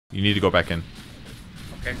You need to go back in.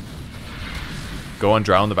 Okay. Go on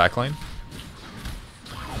drown the back line.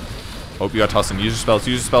 Oh, you got tossing. Use your spells.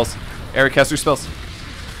 Use your spells. Eric, cast your spells.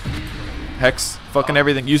 Hex. Fucking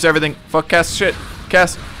everything. Use everything. Fuck, cast shit.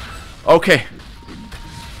 Cast. Okay.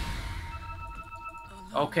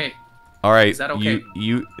 Okay. Alright. Is that okay?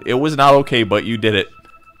 It was not okay, but you did it.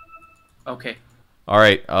 Okay.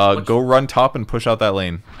 Alright, go run top and push out that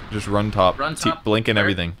lane. Just run top. Run top. Blink and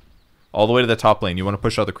everything. All the way to the top lane. You want to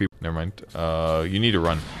push out the creep. Never mind. You need to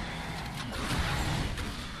run.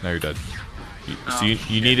 Now you're dead. So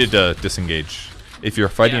you needed to disengage. If you're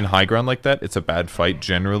fighting high ground like that, it's a bad fight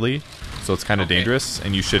generally. So it's kind of dangerous,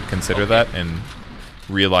 and you should consider that and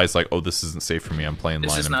realize like, oh, this isn't safe for me. I'm playing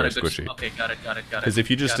line. I'm very squishy. Okay, got it. Because if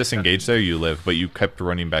you just disengage there, you live. But you kept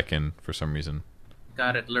running back in for some reason.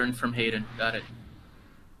 Got it. Learn from Hayden. Got it.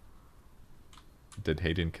 Did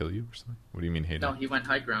Hayden kill you or something? What do you mean Hayden? No, he went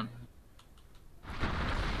high ground.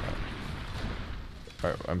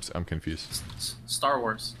 Alright, I'm confused. Star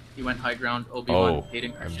Wars. He went high ground. Obi-Wan. Oh,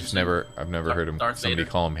 Hayden. I've never heard somebody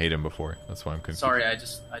call him Hayden before. That's why I'm confused. Sorry, I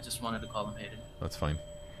just wanted to call him Hayden. That's fine.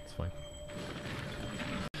 That's fine.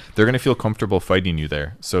 They're gonna feel comfortable fighting you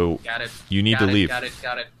there, so you need to leave. Got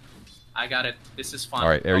it. I got it. This is fun. All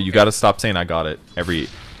right, you gotta stop saying "I got it."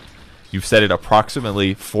 You've said it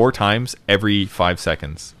approximately 4 times every 5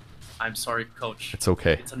 seconds. I'm sorry, Coach. It's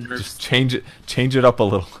okay. It's a nerve. Just change it up a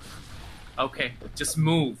little. Okay, just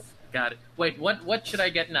move. Got it. Wait, what should I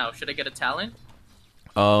get now? Should I get a talent?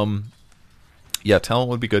 Yeah, talent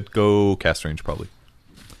would be good. Go cast range probably.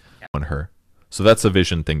 On her. So that's a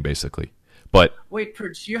vision thing basically. But wait,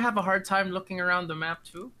 Purge, do you have a hard time looking around the map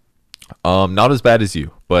too? Not as bad as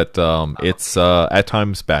you, but it's at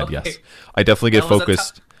times bad. Okay. Yes, I definitely get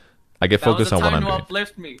focused. I get focused on what I'm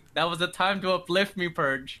doing. That was the time to uplift me,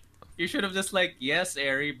 Purge. You should have just like, yes,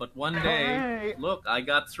 Ari, but one day, look, I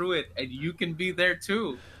got through it, and you can be there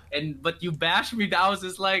too. But you bashed me. I was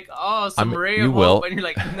just like, oh, some ray of hope, and you're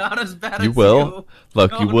like, not as bad as you. Will.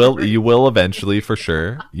 Look, you will eventually, for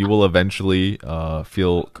sure. You will eventually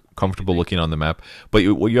feel comfortable looking on the map. But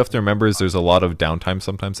what you have to remember is there's a lot of downtime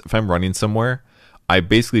sometimes. If I'm running somewhere, I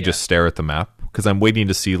basically just stare at the map because I'm waiting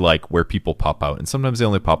to see like where people pop out, and sometimes they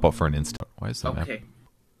only pop out for an instant. Why is the map?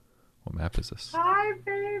 What map is this? Hi,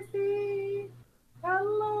 baby.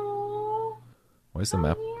 Hello. Why is the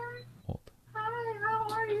map?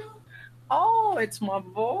 Oh, it's my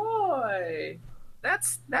boy.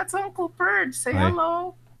 That's Uncle Purge. Say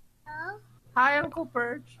hello. Hello. Hi, Uncle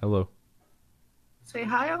Purge. Hello. Say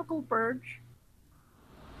hi, Uncle Purge.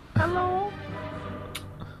 Hello.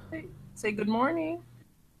 Say good morning.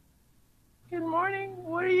 Good morning.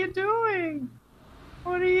 What are you doing?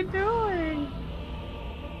 What are you doing?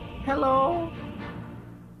 Hello.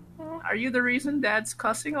 Are you the reason Dad's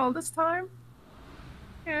cussing all this time?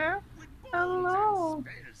 Yeah. Hello.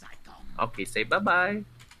 Okay, say bye-bye.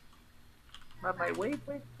 Bye-bye. Wait.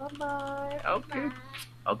 Bye-bye. Okay.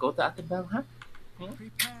 I'll go to Athabel, huh?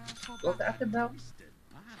 Go to Athabel.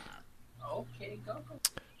 Okay, go.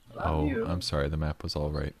 Love you. I'm sorry. The map was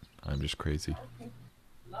all right. I'm just crazy. Okay.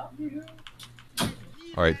 Love you.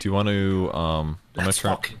 All right. Do you want to Let's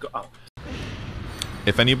fucking go. Oh.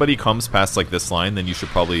 If anybody comes past like this line, then you should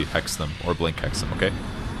probably hex them or blink hex them. Okay.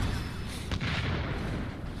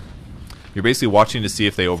 You're basically watching to see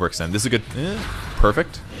if they overextend. This is a good...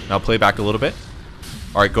 perfect. Now play back a little bit.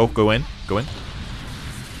 Alright, go in. Go in.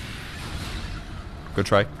 Good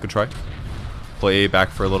try. Play back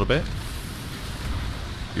for a little bit.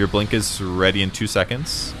 Your blink is ready in 2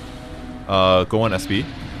 seconds. Go on SB.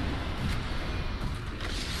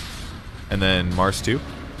 And then Mars 2.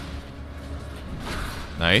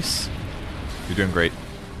 Nice. You're doing great.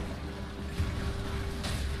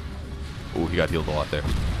 Oh, he got healed a lot there.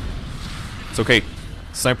 It's okay.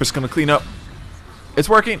 Sniper's gonna clean up. It's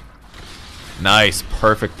working. Nice,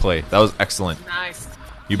 perfect play. That was excellent. Nice.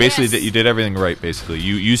 You basically you did everything right. Basically,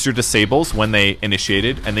 you used your disables when they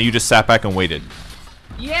initiated, and then you just sat back and waited.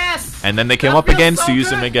 Yes. And then they came up again, so use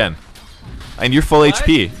them again. And you're full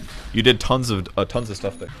HP. You did tons of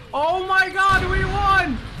stuff there. Oh my God, we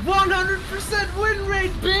won! 100% win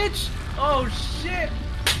rate, bitch! Oh shit!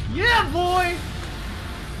 Yeah, boy!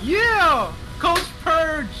 Yeah, Coach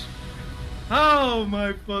Purge. Oh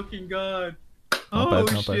my fucking God. Not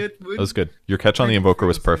bad. That was good. Your catch on the Invoker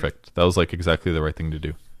was perfect. That was like exactly the right thing to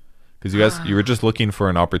do. Because you were just looking for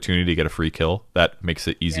an opportunity to get a free kill. That makes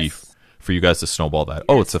it easy for you guys to snowball that.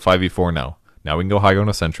 Oh, it's a 5v4 now. Now we can go high ground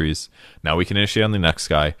with sentries. Now we can initiate on the next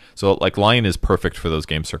guy. So like Lion is perfect for those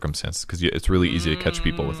game circumstances because it's really easy to catch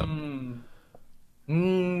people with him.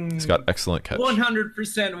 He's got excellent catch.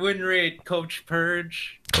 100% win rate, Coach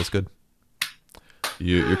Purge. That was good.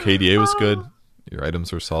 Your KDA was good. Your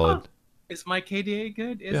items were solid. Is my KDA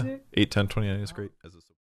good? Is it? 8, 10, 29 is great.